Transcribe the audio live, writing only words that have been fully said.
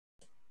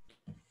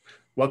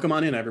Welcome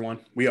on in, everyone.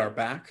 We are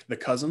back, the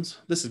cousins.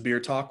 This is Beer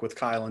Talk with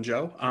Kyle and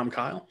Joe. I'm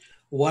Kyle.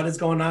 What is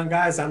going on,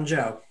 guys? I'm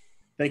Joe.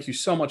 Thank you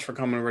so much for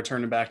coming and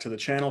returning back to the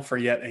channel for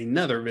yet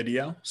another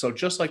video. So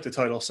just like the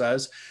title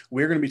says,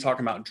 we're going to be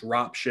talking about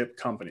drop ship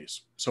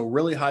companies. So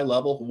really high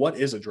level, what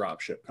is a drop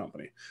ship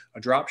company? A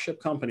drop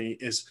ship company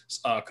is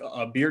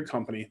a beard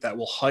company that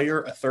will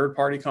hire a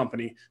third-party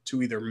company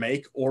to either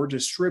make or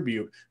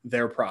distribute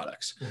their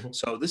products.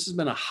 So this has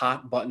been a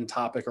hot button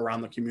topic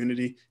around the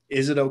community.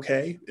 Is it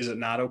okay? Is it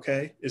not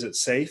okay? Is it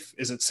safe?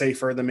 Is it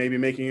safer than maybe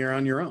making it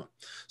on your own?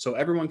 So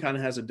everyone kind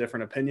of has a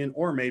different opinion,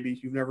 or maybe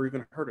you've never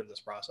even heard of this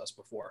process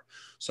before.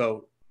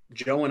 So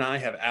Joe and I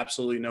have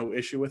absolutely no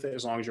issue with it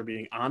as long as you're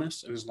being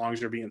honest and as long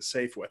as you're being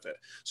safe with it.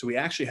 So we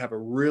actually have a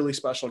really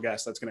special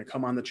guest that's going to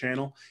come on the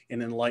channel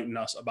and enlighten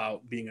us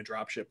about being a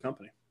dropship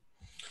company.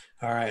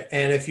 All right.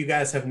 And if you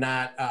guys have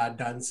not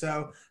done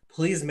so,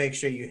 please make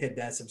sure you hit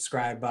that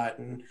subscribe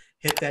button,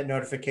 hit that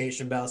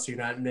notification bell so you're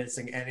not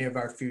missing any of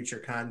our future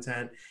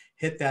content.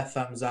 Hit that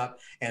thumbs up.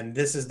 And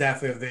this is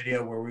definitely a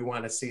video where we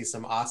want to see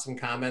some awesome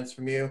comments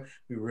from you.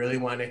 We really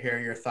want to hear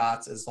your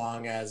thoughts as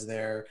long as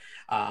they're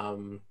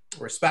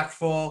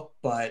respectful,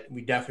 but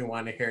we definitely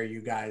want to hear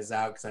you guys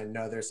out because I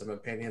know there's some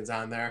opinions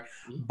on there.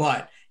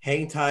 But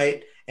hang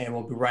tight and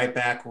we'll be right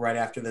back right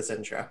after this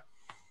intro.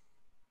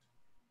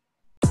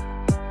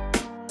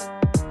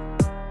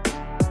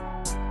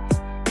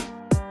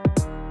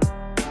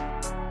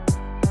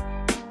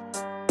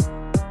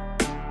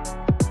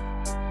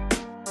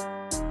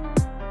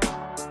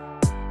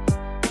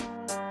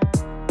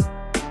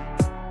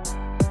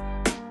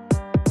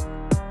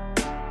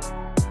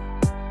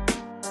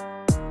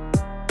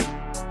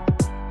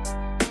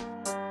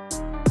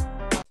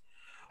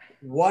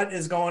 What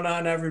is going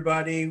on,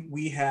 everybody?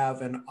 We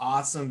have an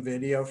awesome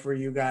video for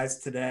you guys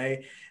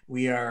today.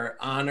 We are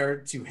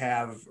honored to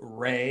have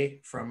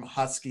Ray from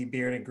Husky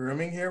Beard and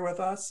Grooming here with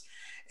us.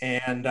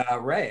 And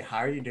Ray, how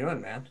are you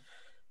doing, man?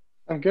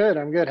 I'm good.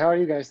 How are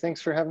you guys?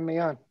 Thanks for having me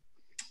on.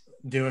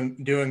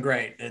 Doing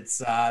great. It's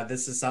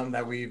this is something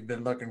that we've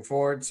been looking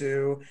forward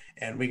to,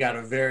 and we got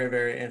a very,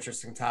 very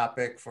interesting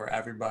topic for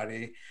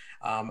everybody.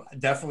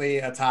 Definitely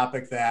a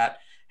topic that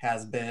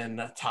has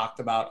been talked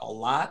about a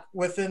lot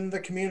within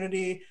the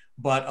community,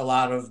 but a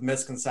lot of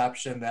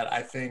misconception that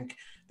I think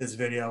this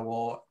video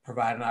will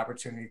provide an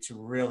opportunity to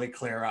really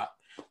clear up.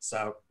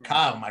 So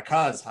Kyle, my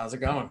cuz, how's it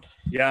going?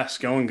 Yes,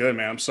 going good,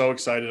 man. I'm so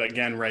excited.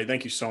 Again, Ray,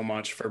 thank you so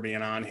much for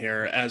being on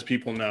here. As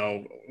people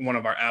know, one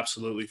of our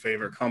absolutely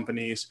favorite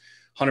companies,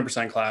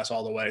 100% class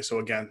all the way. So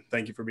again,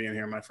 thank you for being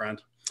here, my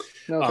friend.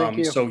 No, thank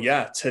you. So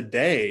yeah,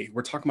 today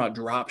we're talking about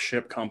drop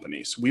ship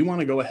companies. We want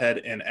to go ahead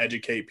and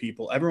educate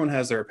people. Everyone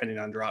has their opinion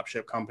on drop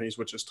ship companies,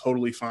 which is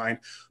totally fine.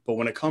 But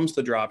when it comes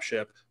to drop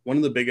ship, one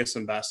of the biggest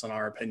and best, in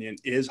our opinion,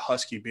 is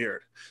Husky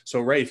Beard. So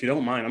Ray, if you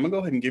don't mind, I'm gonna go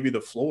ahead and give you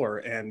the floor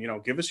and,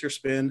 give us your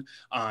spin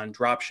on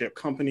drop ship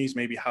companies,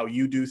 maybe how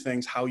you do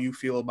things, how you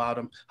feel about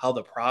them, how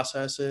the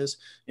process is,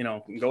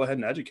 go ahead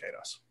and educate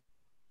us.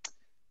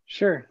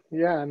 Sure.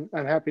 Yeah,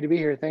 I'm happy to be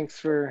here. Thanks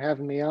for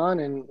having me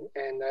on, and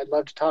I'd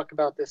love to talk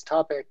about this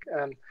topic.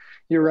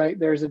 You're right.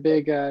 There's a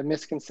big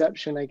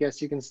misconception, I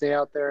guess you can say,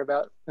 out there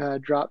about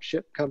drop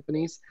ship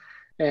companies.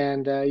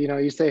 And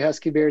you say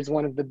Husky Beard's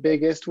one of the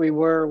biggest. We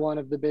were one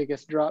of the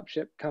biggest drop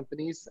ship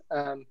companies.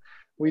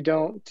 We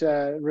don't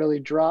really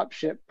drop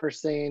ship per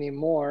se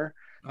anymore,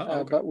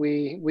 but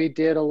we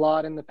did a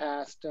lot in the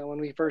past. When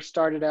we first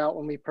started out,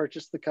 when we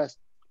purchased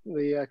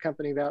the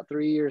company about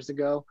 3 years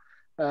ago.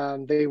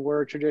 They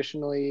were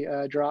traditionally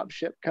a drop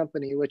ship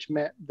company, which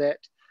meant that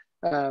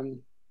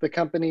the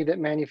company that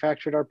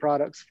manufactured our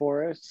products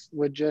for us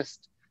would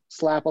just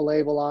slap a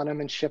label on them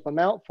and ship them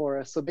out for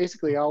us. So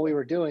basically all we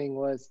were doing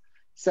was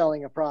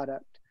selling a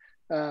product.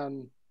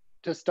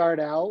 To start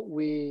out,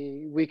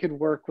 we could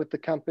work with the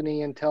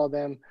company and tell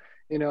them,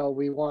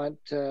 we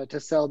want to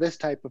sell this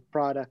type of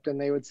product.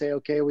 And they would say,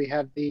 okay, we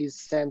have these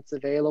scents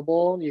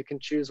available. You can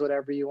choose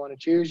whatever you want to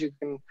choose. You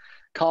can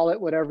call it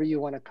whatever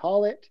you want to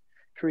call it.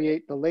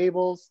 Create the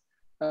labels,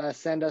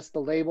 send us the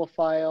label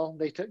file.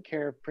 They took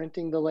care of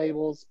printing the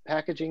labels,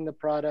 packaging the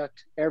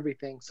product,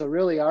 everything. So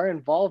really our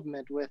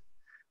involvement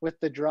with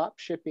the drop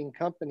shipping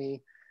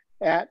company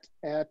at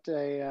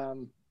a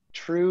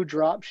true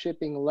drop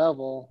shipping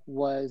level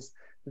was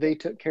they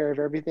took care of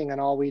everything and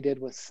all we did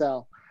was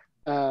sell.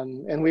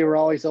 And we were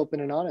always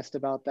open and honest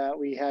about that.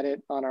 We had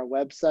it on our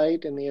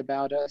website in the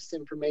About Us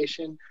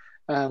information.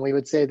 We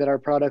would say that our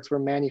products were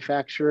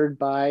manufactured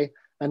by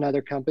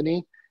another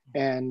company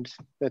and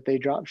that they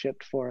drop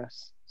shipped for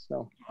us.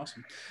 So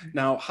awesome.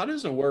 Now, how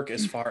does it work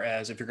as far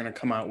as if you're going to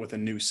come out with a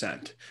new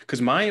scent?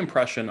 Because my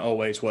impression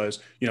always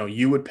was,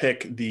 you would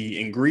pick the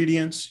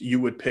ingredients,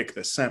 you would pick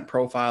the scent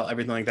profile,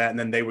 everything like that, and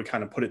then they would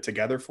kind of put it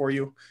together for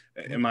you.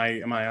 Am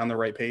I on the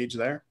right page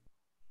there?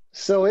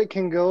 So it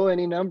can go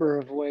any number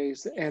of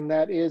ways, and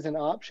that is an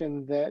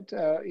option that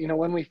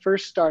when we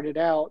first started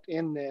out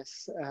in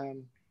this,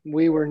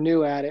 we were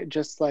new at it,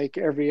 just like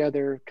every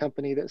other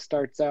company that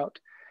starts out.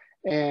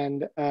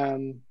 And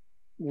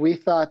we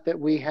thought that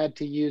we had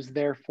to use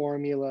their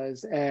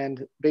formulas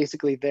and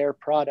basically their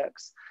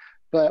products.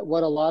 But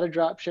what a lot of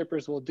drop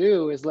shippers will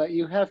do is let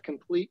you have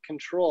complete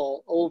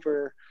control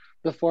over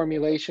the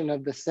formulation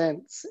of the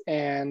scents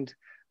and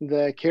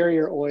the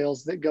carrier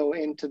oils that go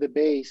into the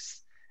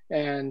base,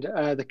 and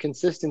the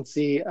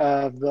consistency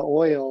of the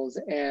oils,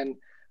 and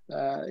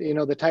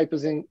the type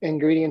of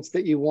ingredients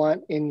that you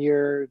want in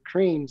your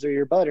creams or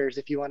your butters.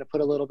 If you want to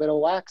put a little bit of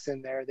wax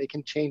in there, they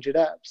can change it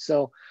up.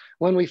 So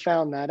when we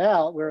found that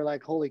out, we were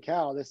like, holy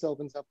cow, this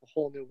opens up a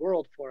whole new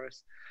world for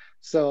us.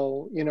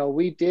 So,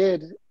 we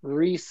did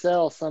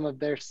resell some of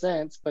their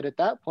scents, but at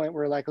that point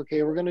we're like,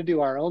 okay, we're going to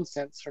do our own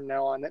scents from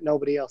now on that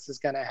nobody else is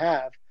going to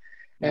have.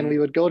 And we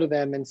would go to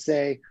them and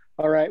say,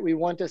 all right, we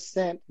want a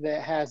scent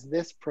that has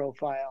this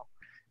profile.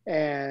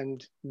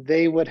 And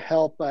they would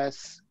help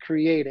us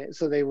create it.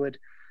 So they would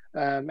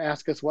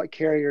ask us what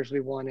carriers we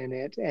want in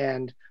it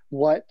and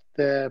what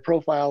the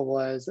profile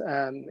was,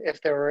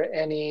 if there were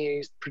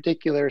any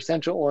particular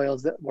essential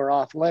oils that were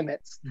off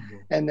limits.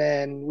 And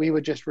then we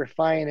would just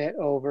refine it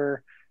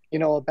over,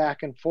 a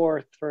back and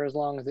forth for as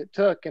long as it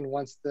took. And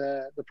once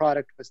the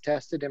product was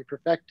tested and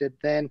perfected,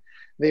 then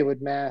they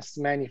would mass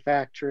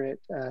manufacture it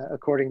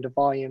according to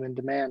volume and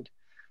demand.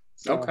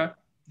 So, okay.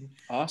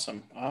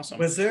 Awesome.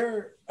 Was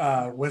there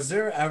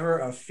ever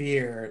a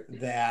fear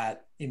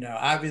that,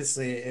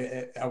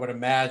 obviously I would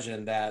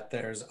imagine that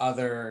there's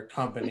other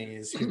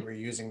companies who were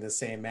using the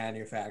same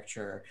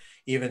manufacturer,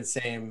 even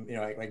same,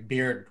 like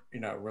beard,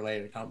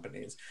 related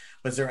companies.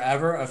 Was there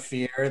ever a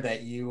fear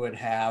that you would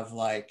have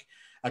like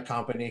a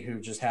company who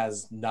just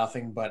has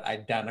nothing but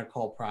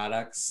identical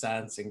products,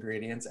 scents,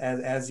 ingredients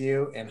as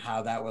you, and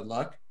how that would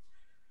look?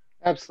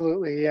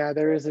 Absolutely. Yeah,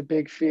 there is a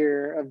big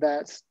fear of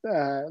that.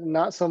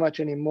 Not so much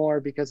anymore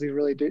because we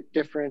really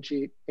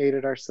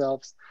differentiated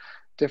ourselves.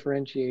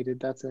 Differentiated,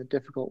 that's a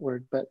difficult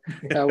word, but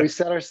we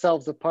set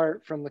ourselves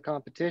apart from the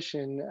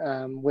competition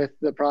with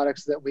the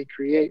products that we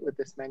create with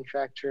this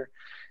manufacturer.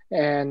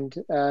 And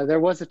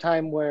there was a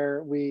time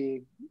where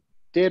we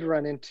did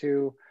run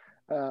into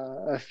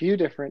a few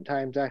different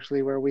times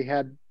actually where we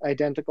had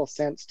identical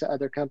scents to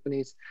other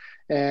companies.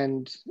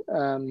 And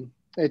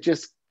it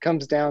just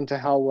comes down to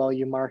how well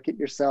you market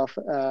yourself.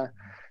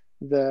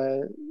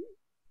 The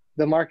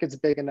market's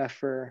big enough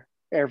for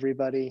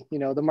everybody.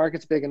 The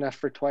market's big enough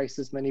for twice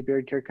as many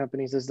beard care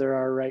companies as there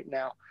are right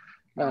now.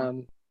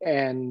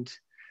 And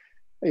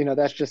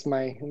that's just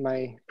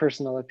my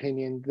personal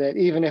opinion, that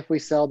even if we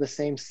sell the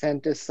same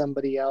scent as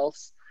somebody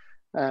else,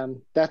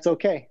 that's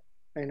okay.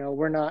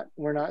 We're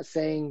not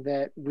saying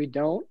that we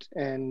don't,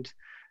 and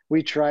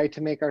we try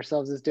to make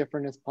ourselves as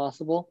different as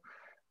possible.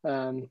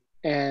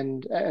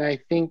 And I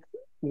think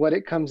what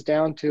it comes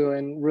down to,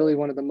 and really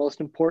one of the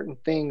most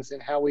important things in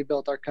how we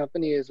built our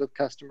company, is with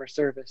customer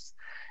service.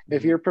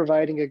 If you're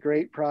providing a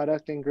great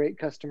product and great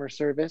customer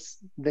service,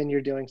 then you're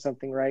doing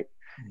something right,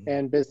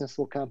 and business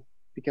will come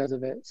because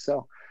of it.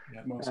 So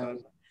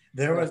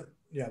there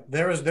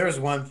was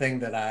one thing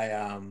that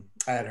I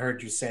had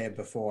heard you say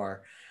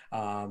before,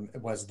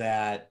 was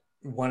that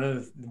one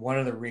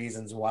of the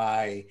reasons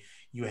why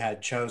you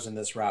had chosen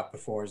this route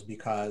before is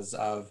because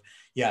of,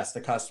 yes,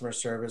 the customer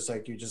service,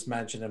 like you just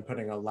mentioned, and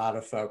putting a lot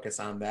of focus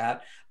on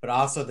that, but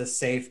also the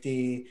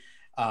safety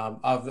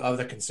of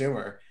the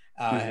consumer,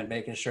 and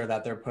making sure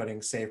that they're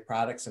putting safe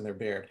products in their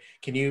beard.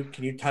 Can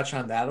you touch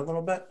on that a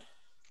little bit?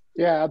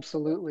 Yeah,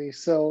 absolutely.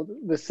 So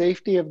the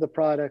safety of the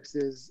products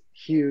is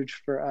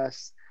huge for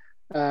us.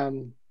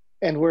 And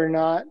we're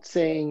not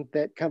saying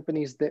that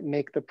companies that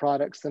make the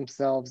products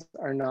themselves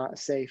are not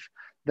safe.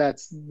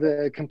 That's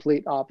the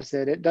complete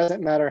opposite. It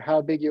doesn't matter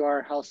how big you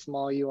are, how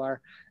small you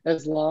are,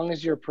 as long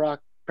as you're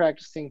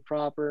practicing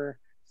proper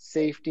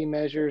safety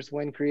measures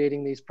when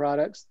creating these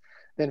products,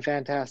 then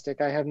fantastic.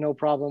 I have no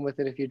problem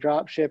with it if you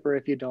drop ship or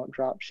if you don't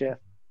drop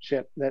ship.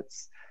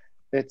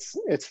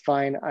 It's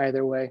fine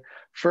either way.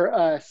 For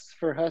us,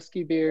 for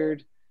Husky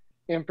Beard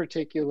in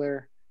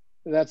particular,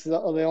 that's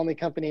the only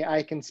company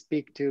I can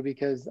speak to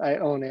because I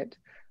own it.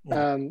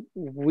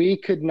 We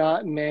could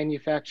not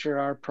manufacture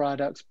our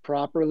products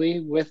properly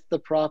with the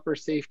proper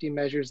safety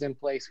measures in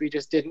place. We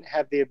just didn't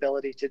have the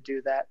ability to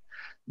do that.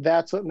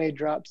 That's what made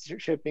drop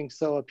shipping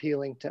so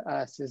appealing to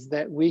us, is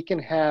that we can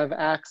have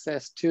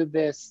access to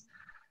this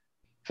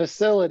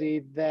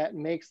facility that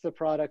makes the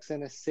products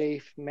in a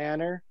safe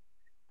manner,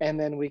 and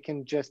then we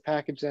can just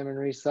package them and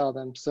resell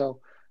them.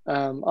 So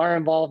our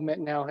involvement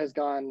now has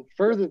gone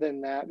further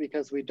than that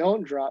because we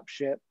don't drop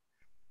ship.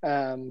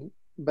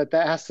 But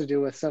that has to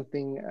do with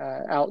something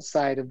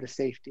outside of the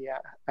safety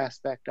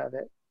aspect of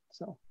it.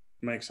 So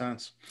makes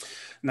sense.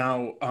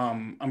 Now,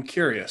 I'm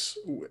curious,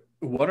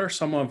 what are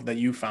some of that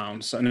you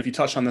found? So, and if you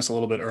touched on this a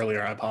little bit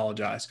earlier, I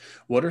apologize.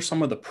 What are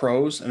some of the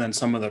pros and then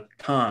some of the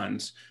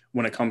cons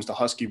when it comes to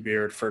Husky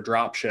Beard for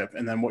drop ship?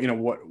 And then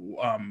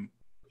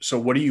so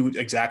what are you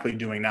exactly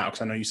doing now?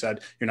 Because I know you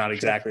said you're not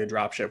exactly a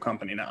drop ship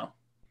company now.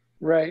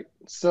 Right.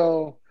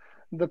 So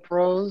the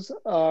pros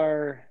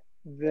are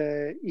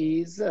the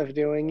ease of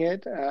doing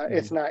it.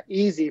 It's not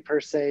easy per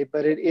se,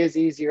 but it is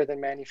easier than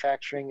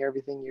manufacturing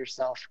everything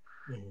yourself.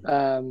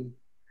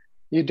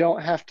 You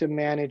don't have to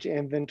manage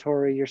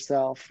inventory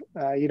yourself.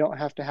 You don't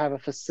have to have a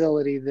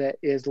facility that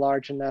is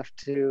large enough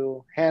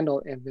to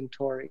handle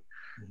inventory.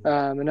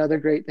 Another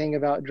great thing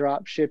about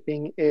drop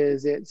shipping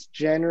is it's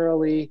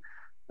generally,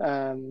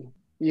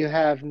 you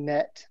have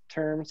net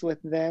terms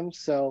with them.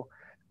 So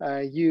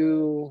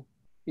you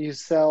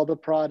sell the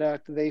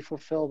product, they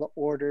fulfill the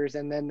orders,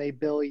 and then they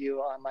bill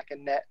you on like a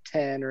net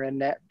 10 or a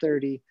net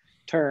 30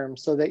 term,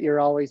 so that you're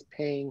always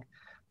paying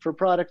for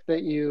product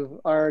that you've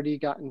already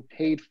gotten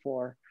paid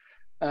for.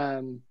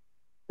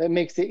 That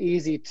makes it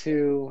easy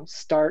to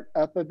start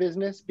up a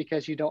business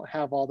because you don't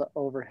have all the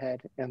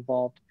overhead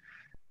involved.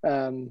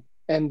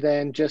 And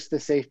then just the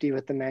safety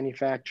with the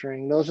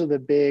manufacturing. Those are the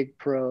big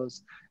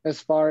pros.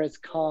 As far as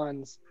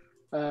cons,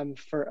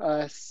 for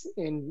us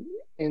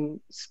in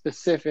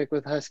specific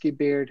with Husky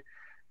Beard,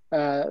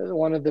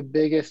 one of the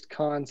biggest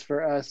cons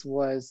for us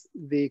was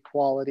the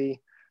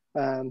quality.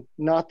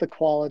 Not the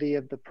quality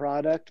of the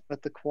product,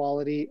 but the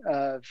quality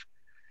of,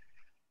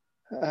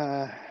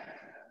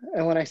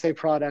 and when I say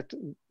product,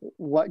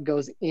 what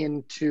goes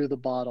into the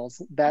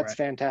bottles. That's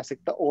right.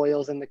 Fantastic. The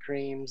oils and the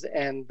creams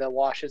and the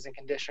washes and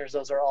conditioners,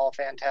 those are all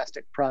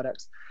fantastic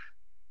products.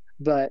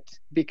 But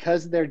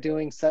because they're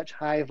doing such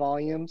high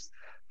volumes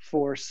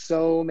for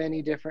so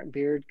many different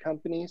beard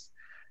companies,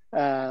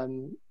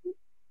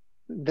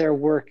 their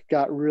work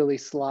got really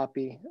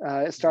sloppy.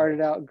 It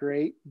started out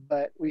great,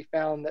 but we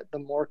found that the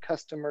more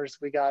customers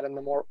we got and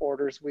the more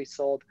orders we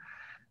sold,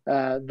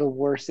 the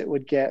worse it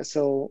would get.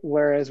 So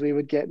whereas we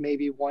would get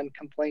maybe one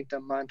complaint a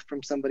month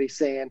from somebody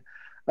saying,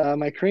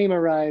 my cream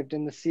arrived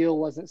and the seal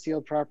wasn't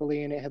sealed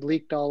properly and it had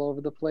leaked all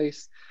over the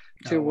place,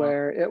 to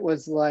where it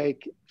was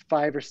like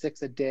 5 or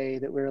 6 a day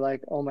that we were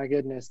like, oh my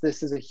goodness,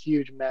 this is a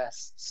huge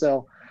mess.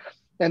 So,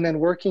 and then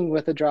working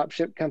with a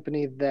dropship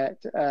company that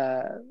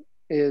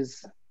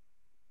is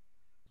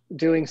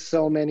doing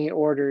so many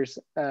orders,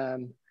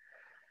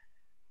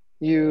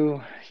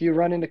 you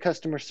run into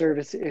customer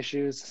service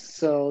issues.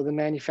 So the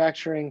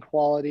manufacturing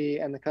quality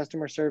and the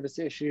customer service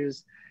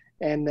issues,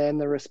 and then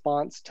the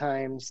response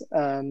times,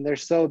 they're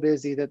so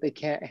busy that they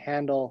can't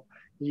handle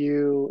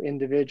you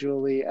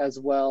individually as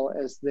well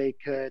as they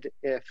could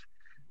if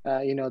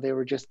they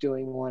were just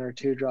doing 1 or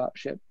 2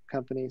 dropship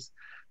companies.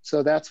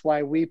 So that's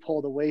why we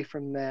pulled away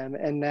from them,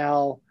 and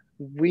now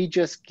we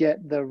just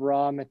get the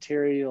raw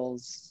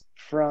materials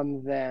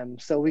from them.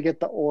 So we get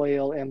the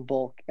oil in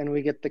bulk and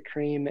we get the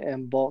cream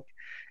in bulk,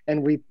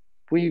 and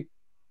we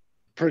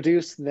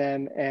produce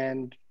them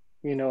and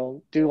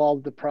do all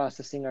the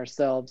processing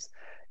ourselves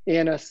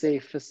in a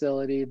safe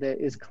facility that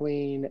is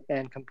clean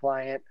and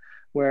compliant,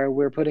 where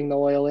we're putting the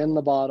oil in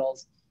the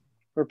bottles,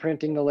 we're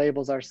printing the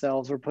labels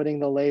ourselves, we're putting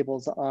the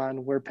labels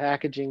on, we're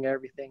packaging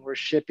everything, we're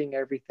shipping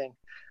everything.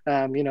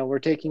 We're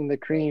taking the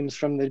creams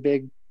from the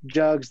big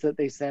jugs that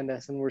they send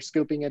us and we're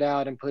scooping it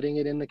out and putting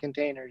it in the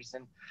containers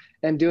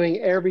and doing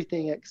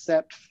everything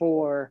except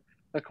for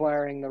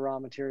acquiring the raw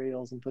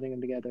materials and putting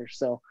them together.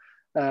 So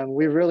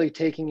we're really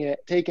taking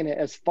it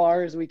as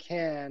far as we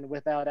can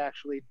without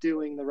actually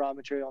doing the raw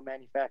material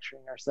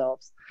manufacturing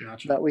ourselves.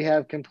 Gotcha. But we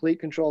have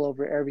complete control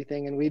over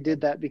everything, and we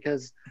did that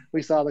because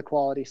we saw the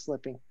quality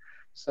slipping.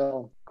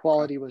 So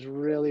quality was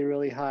really,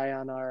 really high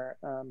on our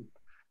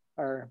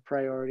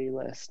priority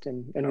list,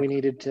 and we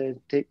needed to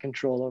take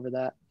control over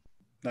that.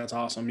 That's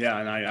awesome. Yeah.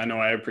 And I know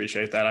I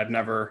appreciate that. I've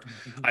never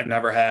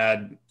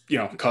had,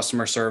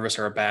 customer service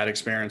or a bad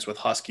experience with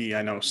Husky.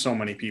 I know so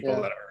many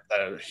people that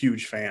are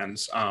huge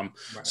fans. Right.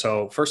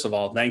 So first of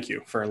all, thank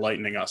you for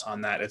enlightening us on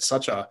that. It's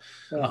such a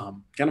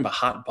kind of a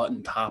hot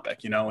button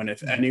topic, and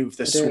if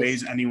this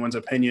sways anyone's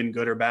opinion,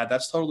 good or bad,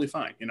 that's totally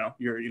fine.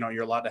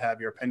 You're allowed to have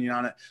your opinion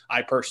on it.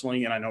 I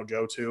personally, and I know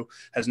Joe too,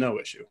 has no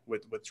issue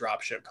with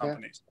dropship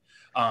companies.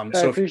 I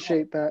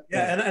appreciate that.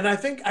 Yeah. And I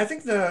think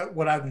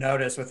what I've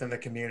noticed within the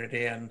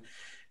community, and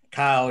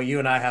Kyle, you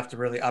and I have to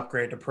really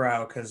upgrade to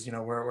pro because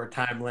we're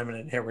time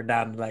limited here. We're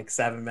down to like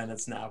 7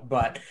 minutes now.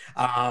 But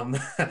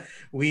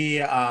we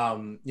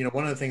one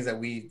of the things that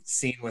we've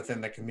seen within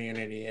the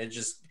community,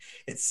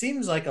 it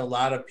seems like a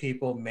lot of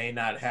people may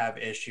not have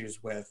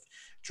issues with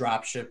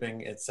drop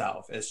shipping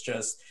itself. It's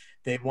just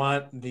they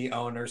want the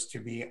owners to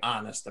be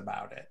honest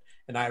about it.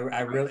 And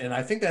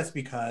I think that's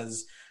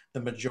because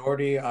the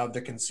majority of the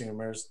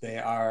consumers, they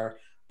are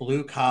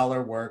blue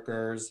collar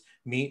workers,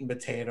 meat and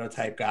potato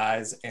type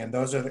guys, and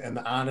and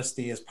the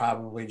honesty is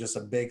probably just a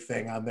big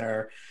thing on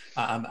their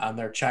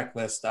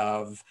checklist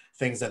of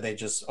things that they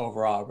just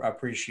overall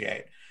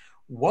appreciate.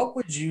 What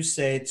would you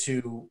say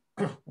to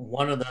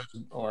one of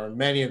those or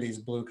many of these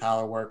blue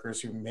collar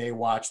workers who may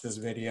watch this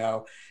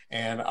video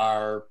and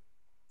are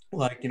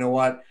like, you know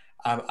what,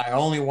 I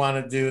only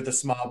want to do the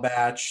small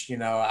batch,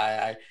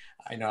 I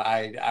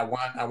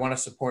want to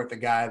support the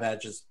guy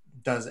that just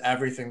does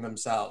everything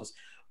themselves.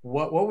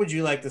 What would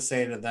you like to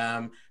say to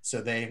them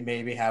so they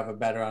maybe have a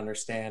better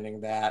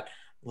understanding that,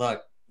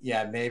 look,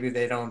 yeah, maybe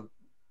they don't,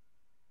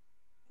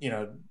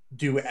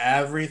 do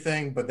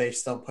everything, but they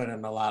still put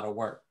in a lot of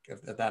work,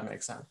 if that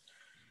makes sense?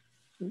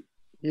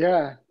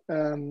 Yeah,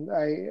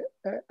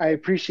 I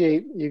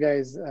appreciate you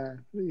guys,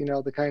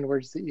 the kind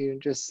words that you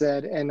just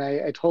said, and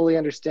I totally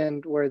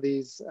understand where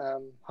these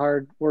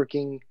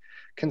hardworking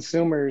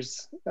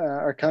consumers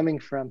are coming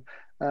from.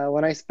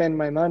 When I spend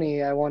my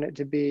money, I want it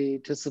to be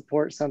to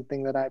support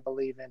something that I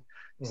believe in.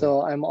 Mm.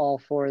 So I'm all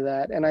for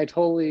that, and I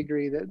totally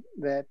agree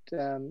that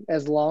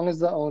as long as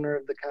the owner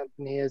of the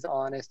company is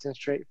honest and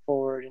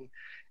straightforward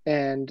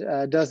and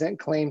doesn't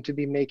claim to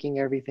be making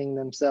everything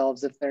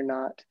themselves if they're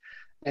not,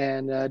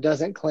 and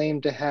doesn't claim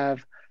to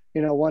have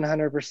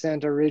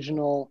 100%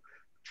 original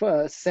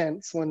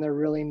scents when they're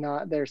really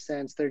not their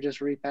scents, they're just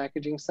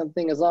repackaging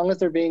something. As long as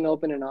they're being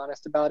open and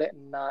honest about it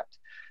and not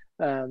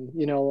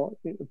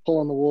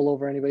pulling the wool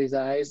over anybody's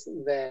eyes,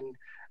 then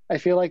I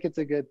feel like it's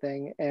a good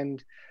thing.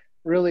 And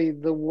really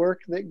the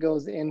work that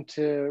goes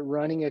into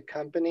running a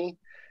company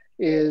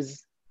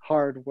is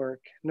hard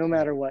work. No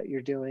matter what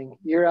you're doing,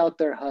 you're out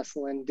there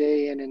hustling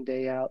day in and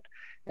day out.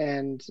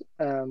 And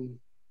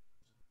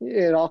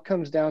it all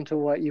comes down to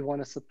what you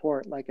want to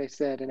support, like I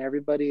said, and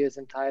everybody is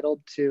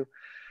entitled to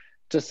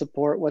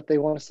support what they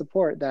want to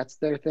support. That's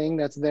their thing,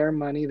 that's their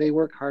money, they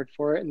work hard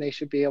for it, and they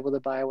should be able to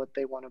buy what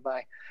they want to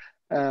buy.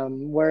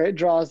 Where it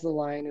draws the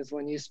line is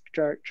when you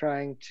start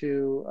trying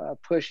to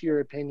push your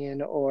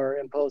opinion or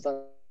impose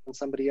on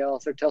somebody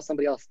else or tell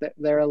somebody else that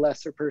they're a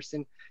lesser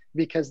person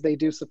because they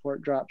do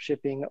support drop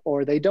shipping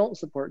or they don't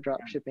support drop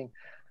shipping.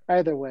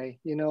 Either way,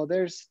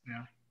 there's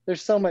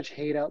so much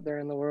hate out there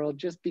in the world.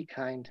 Just be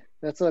kind.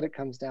 That's what it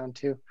comes down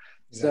to.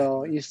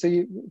 So Exactly. you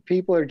see,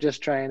 people are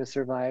just trying to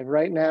survive.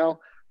 Right now,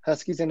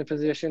 Husky's in a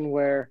position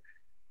where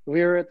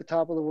we were at the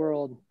top of the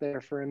world there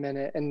for a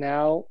minute, and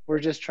now we're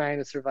just trying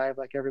to survive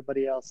like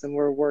everybody else, and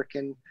we're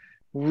working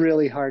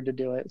really hard to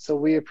do it. So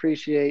we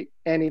appreciate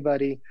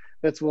anybody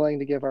that's willing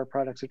to give our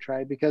products a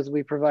try because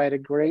we provide a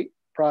great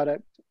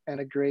product and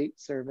a great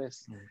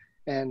service,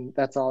 and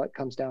that's all it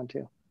comes down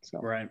to. So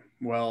Right.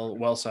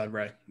 Well said,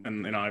 Ray.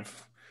 And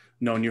I've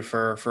known you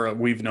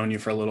we've known you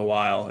for a little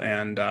while,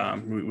 and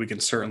we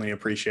can certainly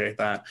appreciate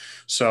that.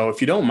 So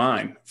if you don't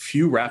mind,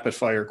 few rapid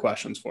fire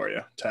questions for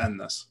you to end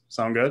this.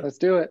 Sound good? let's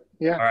do it.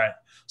 Yeah. All right.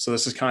 So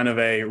this is kind of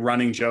a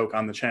running joke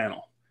on the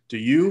channel. Do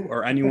you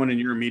or anyone in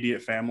your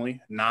immediate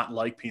family not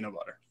like peanut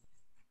butter?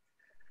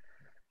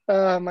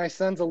 My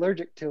son's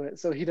allergic to it,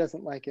 so he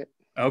doesn't like it.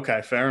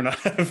 Okay, fair enough.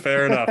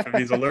 Fair enough. If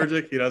he's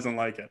allergic, he doesn't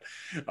like it.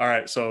 All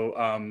right. So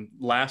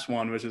last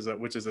one, which is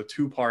a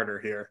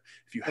two-parter here.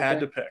 If you had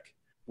to pick,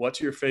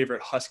 what's your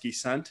favorite Husky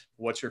scent?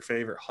 What's your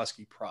favorite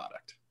Husky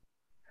product?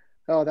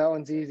 Oh, that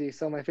one's easy.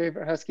 So my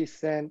favorite Husky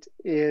scent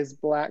is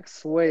black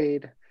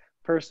suede,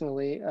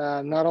 personally.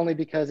 Not only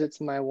because it's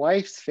my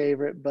wife's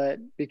favorite, but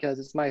because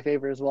it's my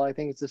favorite as well. I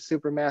think it's a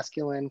super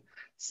masculine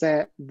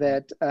scent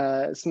that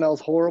smells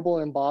horrible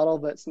in bottle,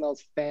 but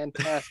smells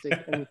fantastic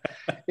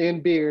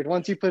in beard.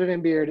 Once you put it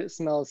in beard, it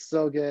smells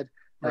so good.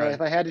 Right.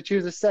 If I had to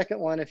choose a second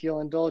one, if you'll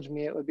indulge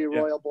me, it would be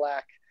Royal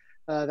Black.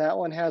 That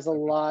one has a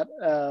lot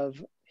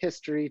of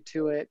history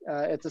to it.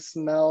 It's a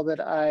smell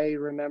that I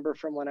remember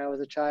from when I was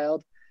a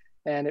child,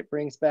 and it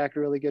brings back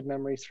really good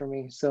memories for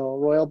me. So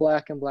Royal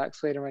Black and Black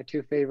Suede are my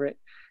two favorite.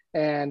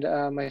 And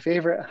my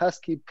favorite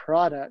Husky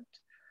product,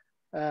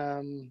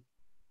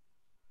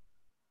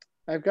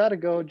 I've got to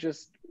go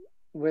just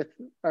with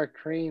our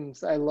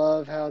creams. I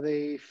love how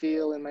they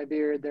feel in my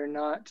beard. They're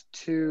not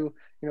too,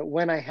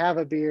 when I have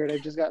a beard,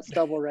 I've just got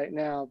stubble right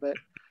now, but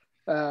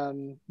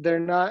they're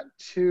not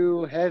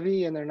too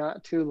heavy and they're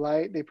not too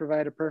light. They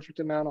provide a perfect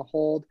amount of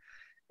hold,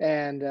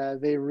 and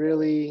they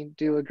really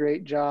do a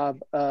great job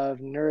of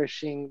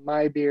nourishing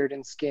my beard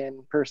and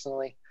skin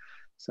personally.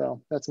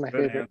 So that's my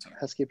favorite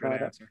Husky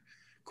product.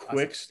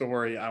 Quick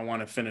story I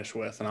want to finish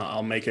with, and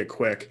I'll make it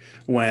quick.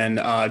 When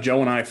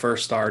Joe and I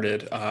first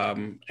started,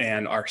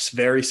 and our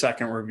very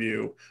second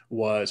review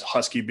was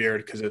Husky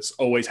Beard, because it's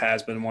always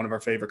has been one of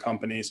our favorite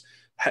companies.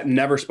 Had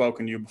never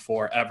spoken to you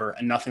before, ever,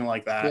 and nothing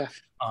like that.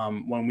 Yeah.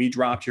 When we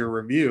dropped your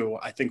review,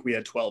 I think we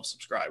had 12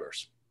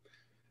 subscribers.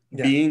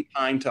 Yeah. Being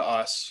kind to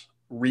us,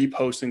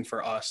 reposting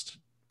for us,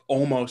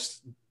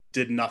 almost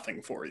did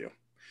nothing for you.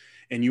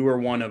 And you were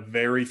one of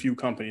very few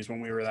companies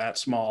when we were that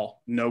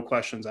small, no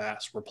questions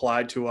asked,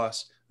 replied to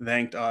us,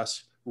 thanked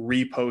us,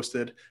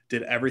 reposted,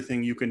 did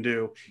everything you can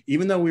do,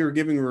 even though we were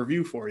giving a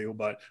review for you.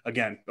 But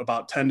again,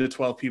 about 10 to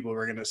 12 people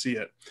were going to see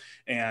it.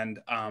 And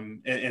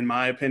in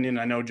my opinion,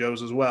 I know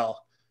Joe's as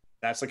well,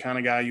 that's the kind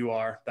of guy you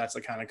are. That's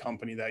the kind of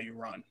company that you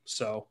run.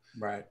 So,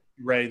 right.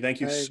 Ray, thank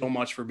you so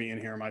much for being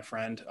here, my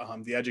friend.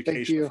 The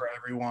education for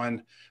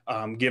everyone,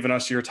 giving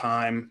us your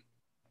time.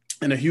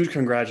 And a huge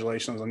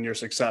congratulations on your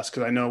success,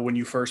 because I know when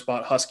you first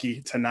bought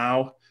Husky to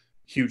now,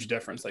 huge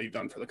difference that you've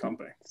done for the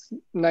company. It's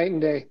night and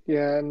day.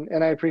 Yeah.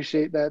 And I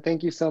appreciate that.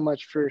 Thank you so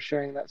much for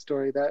sharing that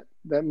story.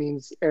 That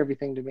means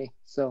everything to me.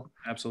 So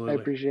absolutely,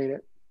 I appreciate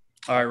it.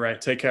 All right, Ray,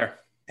 take care.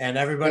 And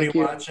everybody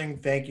watching,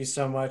 thank you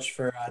so much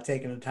for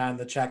taking the time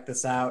to check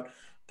this out.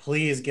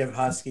 Please give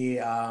Husky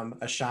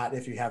a shot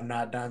if you have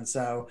not done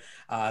so.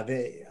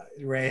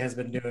 Ray has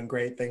been doing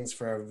great things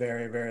for a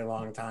very, very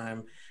long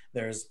time.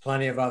 There's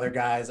plenty of other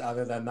guys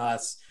other than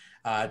us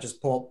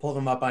just pull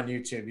them up on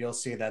YouTube. You'll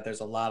see that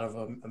there's a lot of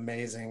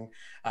amazing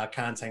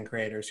content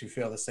creators who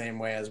feel the same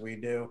way as we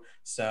do.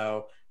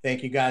 So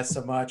thank you guys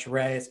so much,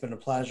 Ray. It's been a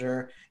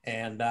pleasure,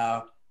 and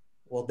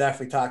we'll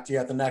definitely talk to you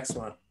at the next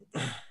one.